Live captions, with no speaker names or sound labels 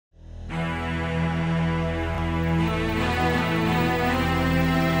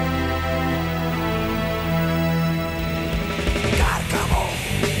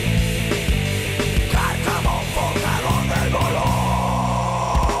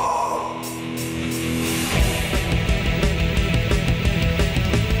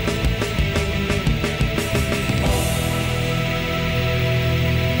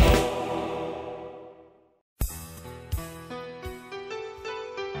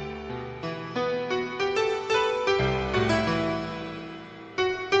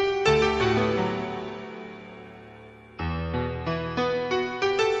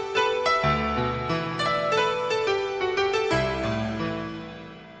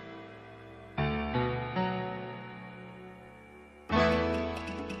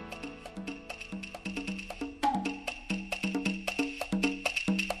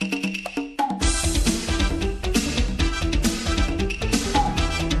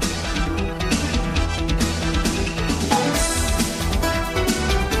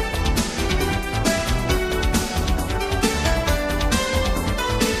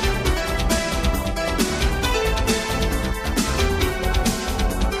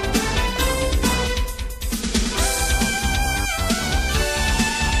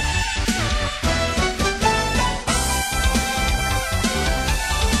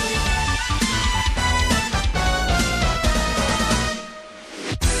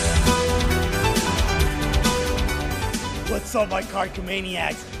What's up, my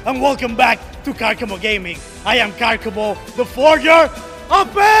Karcamaniacs, and welcome back to Karcamo Gaming. I am Karcamo, the forger of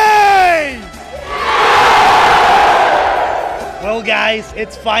pain! Well guys,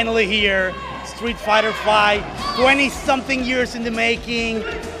 it's finally here. Street Fighter V, 20-something years in the making,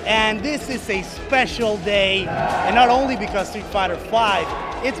 and this is a special day. And not only because Street Fighter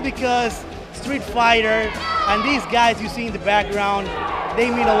V, it's because Street Fighter and these guys you see in the background, they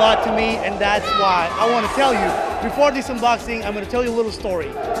mean a lot to me, and that's why I want to tell you. Before this unboxing, I'm going to tell you a little story.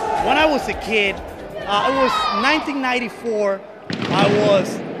 When I was a kid, it was 1994.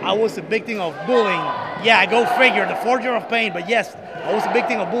 I was a victim of bullying. Yeah, go figure, the forger of pain. But yes, I was a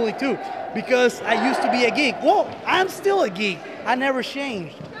victim of bullying too, because I used to be a geek. Well, I'm still a geek. I never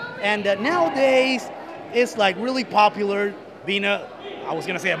changed. And nowadays, it's like really popular being I was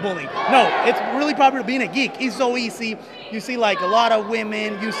gonna say a bully. No, it's really popular being a geek. It's so easy. You see like a lot of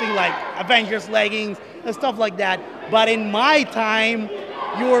women using like Avengers leggings and stuff like that. But in my time,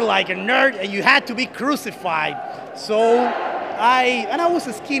 you were like a nerd and you had to be crucified. So I was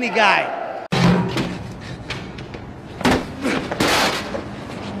a skinny guy.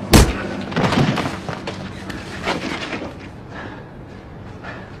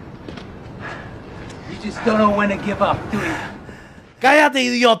 You just don't know when to give up, do you? Callate,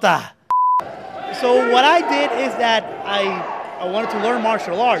 idiota. So what I did is that I wanted to learn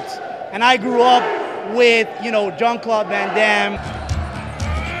martial arts, and I grew up with, you know, Jean-Claude Van Damme.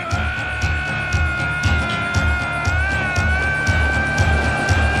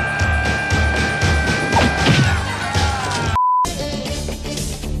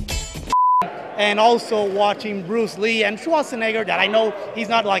 And also watching Bruce Lee and Schwarzenegger, that I know he's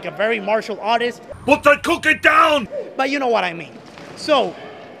not like a very martial artist. Put the cookie down! But you know what I mean. So,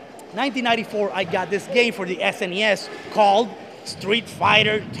 1994, I got this game for the SNES called Street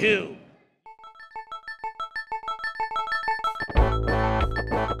Fighter 2.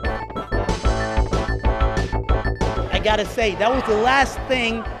 I gotta say, that was the last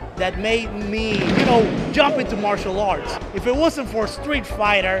thing that made me, you know, jump into martial arts. If it wasn't for Street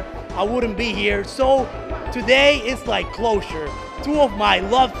Fighter, I wouldn't be here. So today it's like closure. Two of my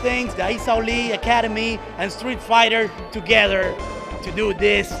love things, the Hisao Lee Academy and Street Fighter, together to do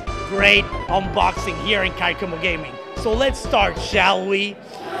this great unboxing here in Karcamo Gaming. So let's start, shall we?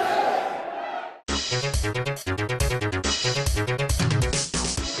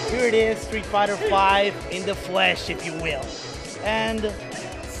 Here it is, Street Fighter V in the flesh, if you will. And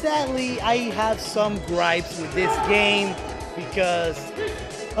sadly, I have some gripes with this game because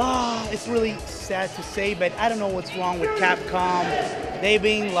it's really sad to say, but I don't know what's wrong with Capcom. They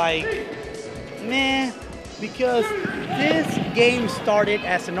being like, meh, because this game started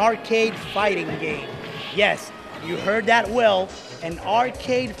as an arcade fighting game. Yes, you heard that well, an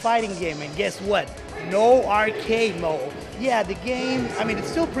arcade fighting game, and guess what? No arcade mode. Yeah, the game, I mean, it's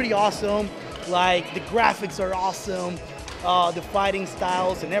still pretty awesome. Like, the graphics are awesome, the fighting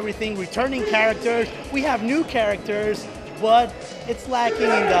styles and everything, returning characters. We have new characters, but it's lacking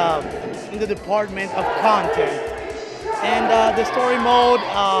in the department of content. And the story mode,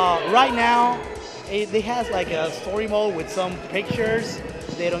 right now, it has like a story mode with some pictures.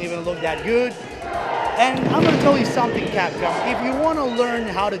 They don't even look that good. And I'm gonna tell you something, Capcom. If you wanna learn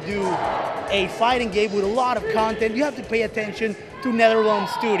how to do a fighting game with a lot of content, you have to pay attention to NetherRealm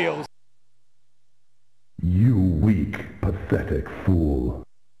Studios. You weak, pathetic fool.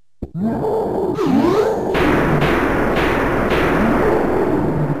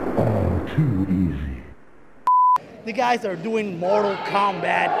 Too easy. The guys are doing Mortal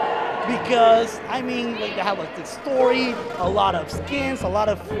Kombat because, I mean, like, they have like the story, a lot of skins, a lot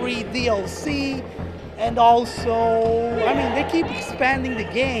of free DLC, and also, I mean, they keep expanding the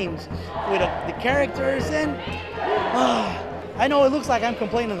games with the characters, and I know it looks like I'm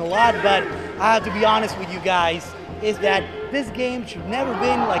complaining a lot, but I have to be honest with you guys, is that this game should never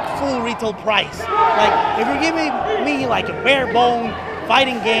been like full retail price. Like, if you're giving me like a bare bone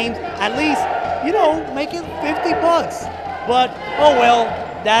fighting games, at least, you know, make it 50 bucks. But, oh well,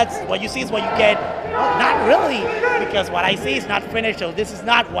 that's what you see is what you get. Well, not really, because what I see is not finished, so this is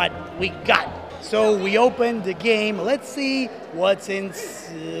not what we got. So we opened the game. Let's see what's in.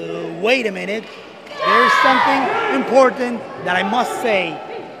 Wait a minute. There's something important that I must say.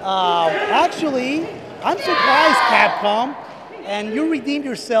 Actually, I'm surprised, Capcom, and you redeemed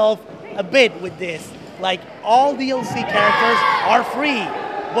yourself a bit with this. Like, all DLC characters are free,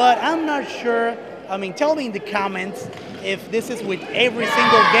 but I'm not sure. I mean, tell me in the comments if this is with every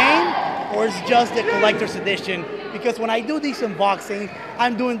single game or it's just the collector's edition because when I do these unboxings,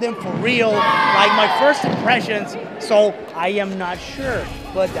 I'm doing them for real, like my first impressions, so I am not sure.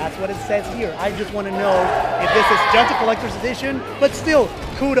 But that's what it says here. I just want to know if this is just a collector's edition, but still,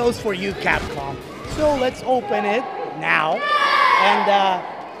 kudos for you, Capcom. So let's open it now. And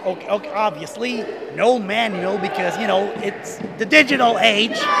okay, obviously, no manual because, you know, it's the digital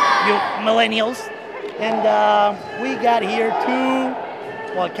age, you millennials. And we got here two,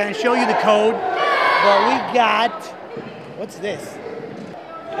 well, I can't show you the code, but we got, what's this?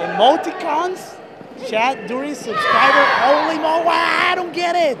 Emoticons? Chat during subscriber only mode. Wow, I don't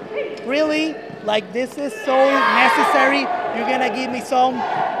get it. Really? Like, this is so necessary? You're gonna give me some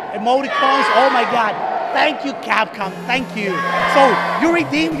emoticons? Oh my God. Thank you, Capcom. Thank you. So, you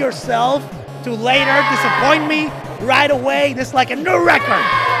redeem yourself to later disappoint me right away. This is like a new record.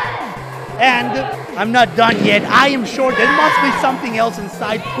 And I'm not done yet. I am sure there must be something else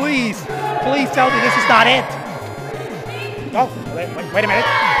inside. Please, please tell me this is not it. Oh, wait a minute.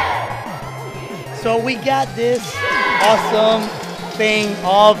 So we got this awesome thing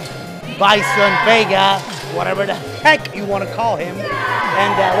of bison, vega, whatever the heck you want to call him.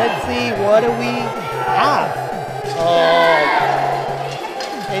 And let's see, what do we have?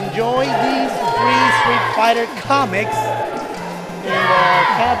 Enjoy these free Street Fighter comics. And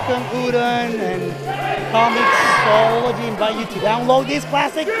Captain Udon and Comicsology invite you to download these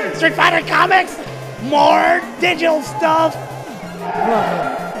classic Street Fighter comics. More digital stuff.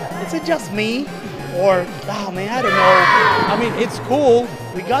 Is it just me? Or, oh man, I don't know. I mean, it's cool.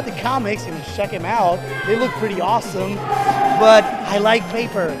 We got the comics, you know, check them out. They look pretty awesome. But I like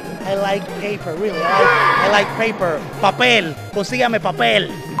paper. I like paper, really. I like paper. Papel. Consígame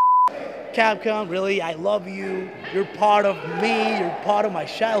papel. Capcom, really, I love you. You're part of me. You're part of my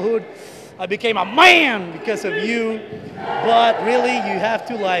childhood. I became a man because of you. But really, you have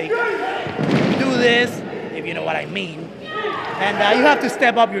to, like, do this, if you know what I mean. And you have to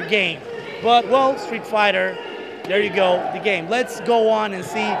step up your game. But, well, Street Fighter, there you go, the game. Let's go on and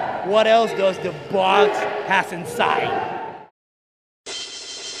see what else does the box has inside.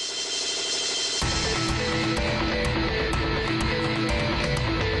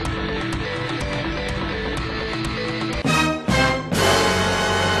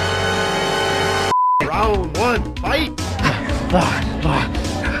 Round one, fight!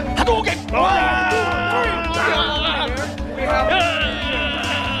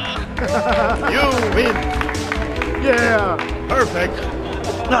 You win! Yeah! Perfect!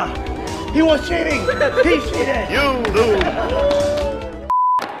 He was cheating! He cheated! You lose!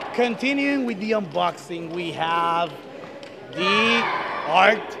 Continuing with the unboxing, we have the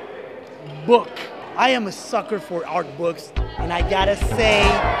art book. I am a sucker for art books, and I gotta say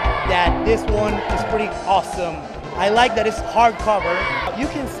that this one is pretty awesome. I like that it's hardcover. You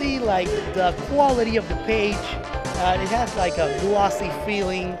can see like the quality of the page. It has like a glossy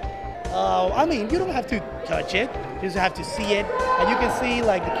feeling. I mean, you don't have to touch it, you just have to see it. And you can see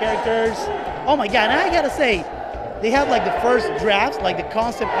like the characters. Oh my God, and I gotta say, they have like the first drafts, like the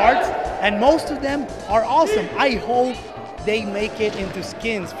concept arts, and most of them are awesome. I hope they make it into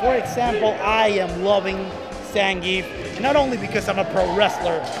skins. For example, I am loving Zangief, and not only because I'm a pro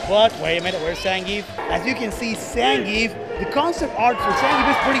wrestler, but wait a minute, where's Zangief? As you can see, Zangief, the concept art for Zangief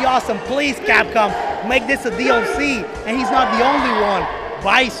is pretty awesome. Please, Capcom, make this a DLC, and he's not the only one.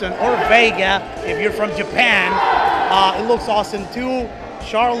 Bison or Vega, if you're from Japan, it looks awesome too.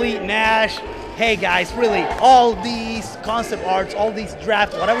 Charlie, Nash, hey guys, really, all these concept arts, all these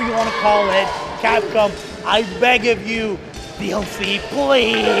drafts, whatever you want to call it, Capcom, I beg of you, DLC,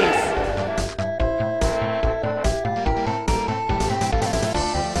 please.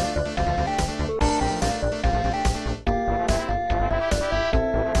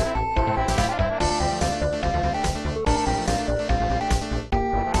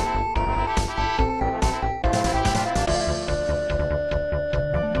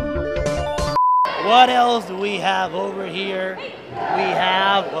 What else do we have over here? We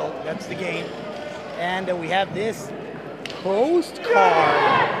have, well, that's the game. And we have this postcard.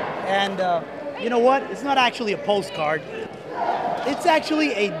 And you know what? It's not actually a postcard. It's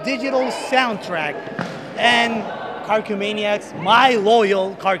actually a digital soundtrack. And Karcamaniacs, my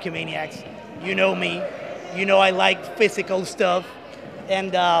loyal Karcamaniacs, you know me. You know I like physical stuff.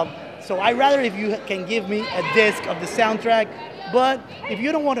 And so I'd rather if you can give me a disc of the soundtrack. But if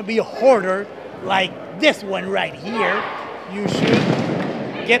you don't want to be a hoarder, like this one right here, you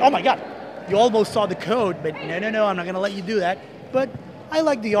should get, oh my God, you almost saw the code, but no, I'm not gonna let you do that. But I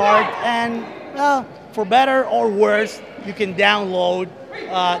like the art, and for better or worse, you can download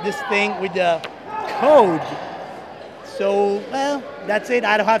this thing with the code. So, well, that's it.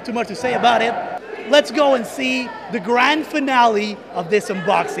 I don't have too much to say about it. let's go and see the grand finale of this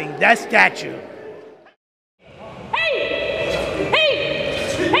unboxing, that statue.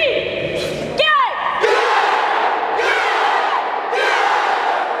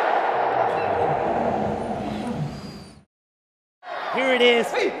 Here it is,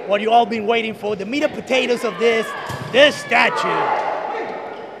 what you all been waiting for, the meat and potatoes of this statue.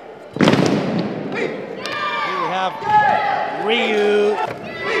 Here we have Ryu.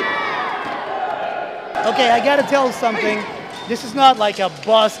 Okay, I gotta tell you something. This is not like a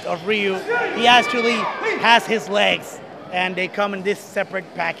bust of Ryu. He actually has his legs, and they come in this separate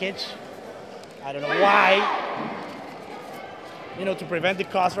package. I don't know why. You know, to prevent the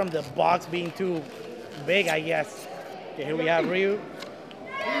cost from the box being too big, I guess. Okay, here we have Ryu.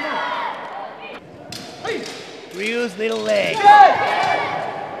 Ryu's little leg.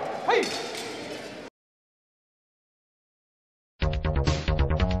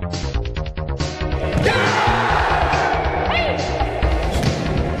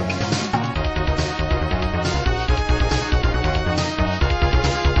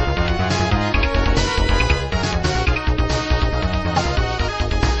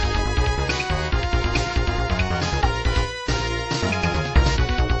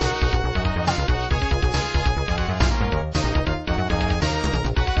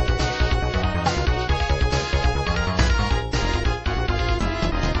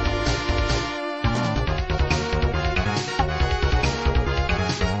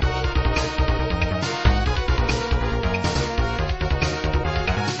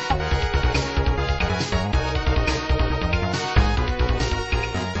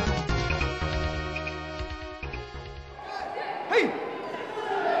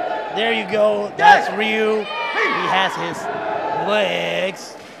 There you go, that's Ryu. He has his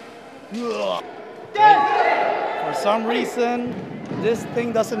legs. For some reason, this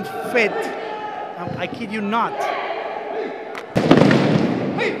thing doesn't fit. I kid you not.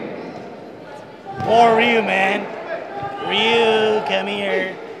 Poor Ryu, man. Ryu, come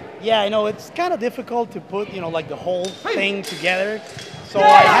here. Yeah, I know, it's kind of difficult to put, you know, like the whole thing together. So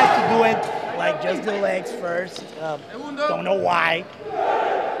I had to do it like just the legs first. Don't know why.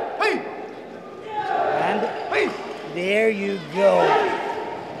 And there you go.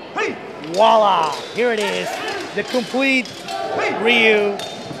 Voila! Here it is, the complete Ryu.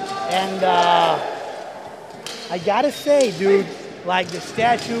 And I gotta say, dude, like the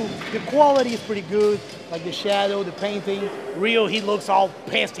statue, the quality is pretty good. Like the shadow, the painting. Ryu, he looks all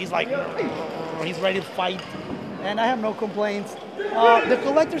pissed. He's like, he's ready to fight. And I have no complaints. The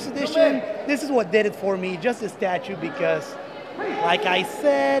collector's edition, this is what did it for me, just the statue, because like I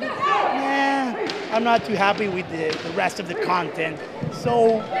said, I'm not too happy with the rest of the content.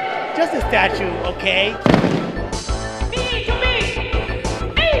 So, just the statue, okay?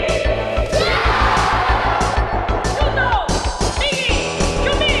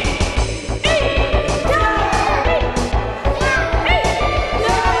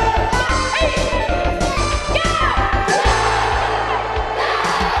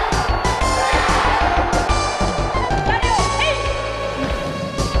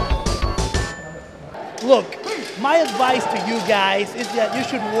 Look, my advice to you guys is that you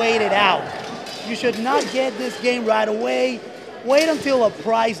should wait it out. You should not get this game right away. Wait until a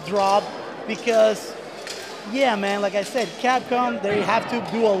price drop, because, yeah, man, like I said, Capcom, they have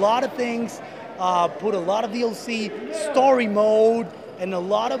to do a lot of things, put a lot of DLC, story mode, and a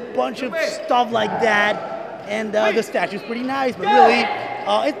lot of bunch of stuff like that. And the statue's pretty nice, but really,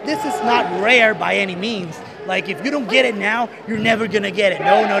 this is not rare by any means. Like, if you don't get it now, you're never gonna get it.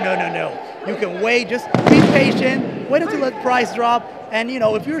 No, no, no, no, no. You can wait, just be patient, wait until the price drop. And you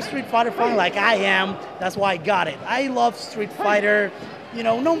know, if you're a Street Fighter fan like I am, that's why I got it. I love Street Fighter. You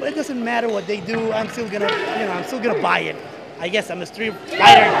know, no, it doesn't matter what they do. I'm still gonna, I'm still gonna buy it. I guess I'm a Street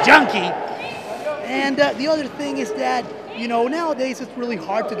Fighter junkie. And the other thing is that, you know, nowadays it's really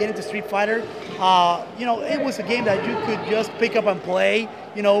hard to get into Street Fighter. You know, it was a game that you could just pick up and play.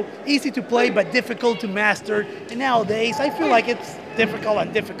 You know, easy to play but difficult to master. And nowadays, I feel like it's difficult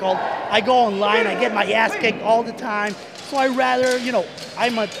and difficult. I go online, I get my ass kicked all the time. So I rather, you know,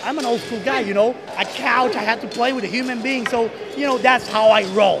 I'm an old school guy, you know. A couch, I had to play with a human being. So, you know, that's how I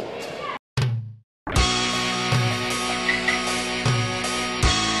roll.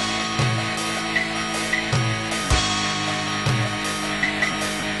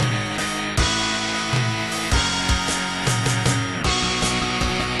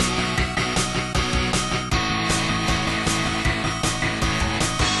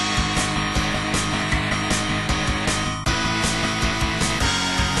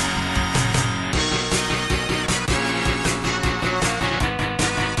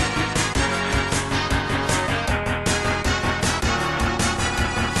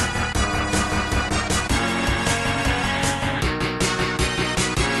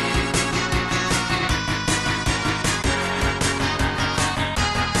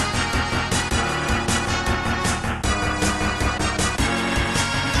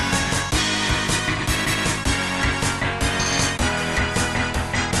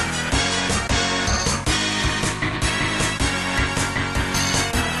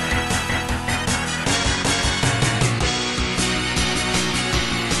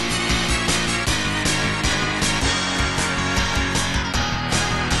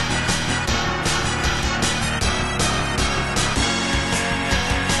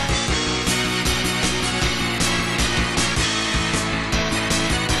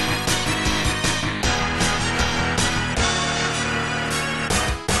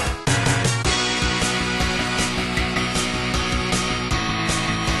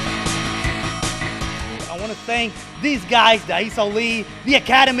 thank these guys, the Hisao Lee, the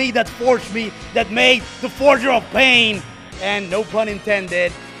academy that forged me, that made the Forger of Pain. And no pun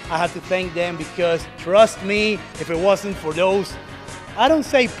intended, I have to thank them because, trust me, if it wasn't for those, I don't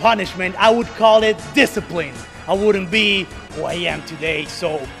say punishment, I would call it discipline. I wouldn't be who I am today,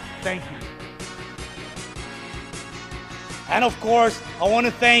 so thank you. And of course, I want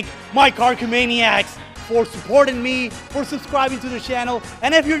to thank my Karcamaniacs for supporting me, for subscribing to the channel.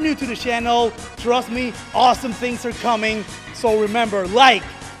 And if you're new to the channel, trust me, awesome things are coming. So remember, like,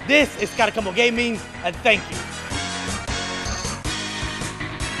 this is Karcamo Gaming, and thank you.